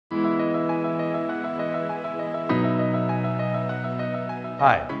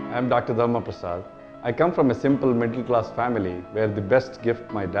Hi, I'm Dr. Dharma Prasad. I come from a simple middle class family where the best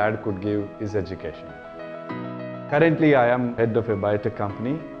gift my dad could give is education. Currently, I am head of a biotech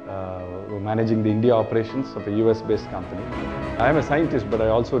company, managing the India operations of a US-based company. I am a scientist, but I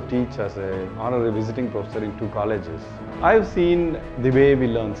also teach as an honorary visiting professor in 2 colleges. I've seen the way we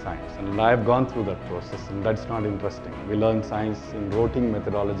learn science, and I've gone through that process, and that's not interesting. We learn science in routine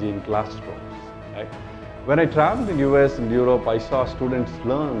methodology in classrooms, right? When I traveled in US and Europe, I saw students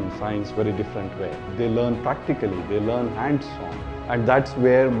learn science very different way. They learn practically, they learn hands-on, and that's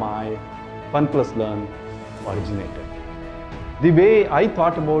where my Fun Plus Learn originated. The way I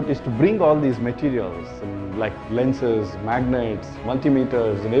thought about is to bring all these materials like lenses, magnets,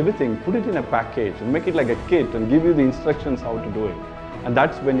 multimeters and everything, put it in a package and make it like a kit and give you the instructions how to do it. And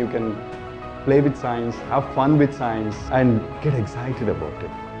that's when you can play with science, have fun with science and get excited about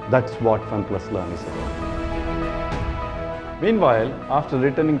it. That's what Fun Plus Learn is about. Meanwhile, after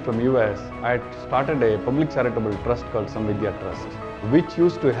returning from US, I had started a public charitable trust called Samvidya Trust, which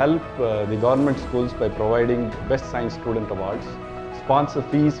used to help the government schools by providing Best Science Student Awards, sponsor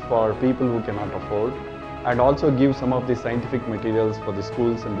fees for people who cannot afford, and also give some of the scientific materials for the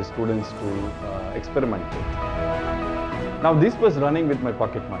schools and the students to experiment with. Now this was running with my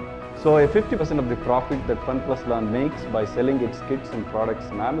pocket money. So a 50% of the profit that Fun Plus Learn makes by selling its kits and products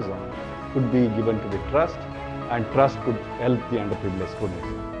on Amazon could be given to the trust, and trust could help the underprivileged students.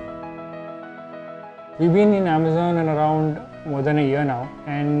 We've been in Amazon in around more than a year now,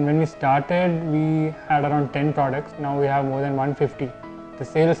 and when we started we had around 10 products. Now we have more than 150. The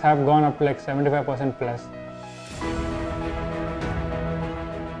sales have gone up to like 75% plus.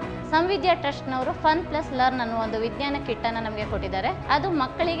 ಸಂವಿದ್ಯಾ ಟ್ರಸ್ಟ್ನವರು fun plus learn ಅನ್ನೋ ಒಂದು ವಿಜ್ಞಾನ ಕಿಟ್ಟನ್ನು ನಮಗೆ ಕೊಟ್ಟಿದ್ದಾರೆ. ಅದು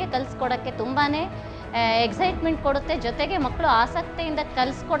ಮಕ್ಕಳಿಗೆ ಕಲಿಸ್ಕೊಡೋಕ್ಕೆ ತುಂಬಾ excitement ಕೊಡುತ್ತೆ, ಜೊತೆಗೆ ಮಕ್ಕಳು ಆಸಕ್ತಿಯಿಂದ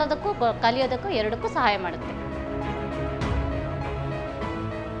ಕಲಿಸ್ಕೊಡೋದಕ್ಕೂ ಕಲಿಯೋದಕ್ಕೂ ಎರಡಕ್ಕೂ ಸಹಾಯ ಮಾಡುತ್ತೆ.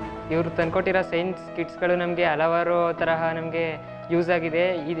 ಇವರು ತಂದುಕೊಟ್ಟಿರೋ ಸೈನ್ಸ್ ಕಿಟ್ಸ್ಗಳು ನಮಗೆ ಹಲವಾರು ತರಹ ನಮಗೆ ಯೂಸ್ ಆಗಿದೆ.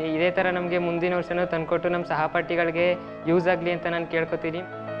 ಇದೇ ಥರ ನಮಗೆ ಮುಂದಿನ ವರ್ಷವೂ ತಂದುಕೊಟ್ಟು ನಮ್ಮ ಸಹಪಾಠಿಗಳಿಗೆ ಯೂಸ್ ಆಗಲಿ ಅಂತ ನಾನು ಕೇಳ್ಕೊತೀನಿ.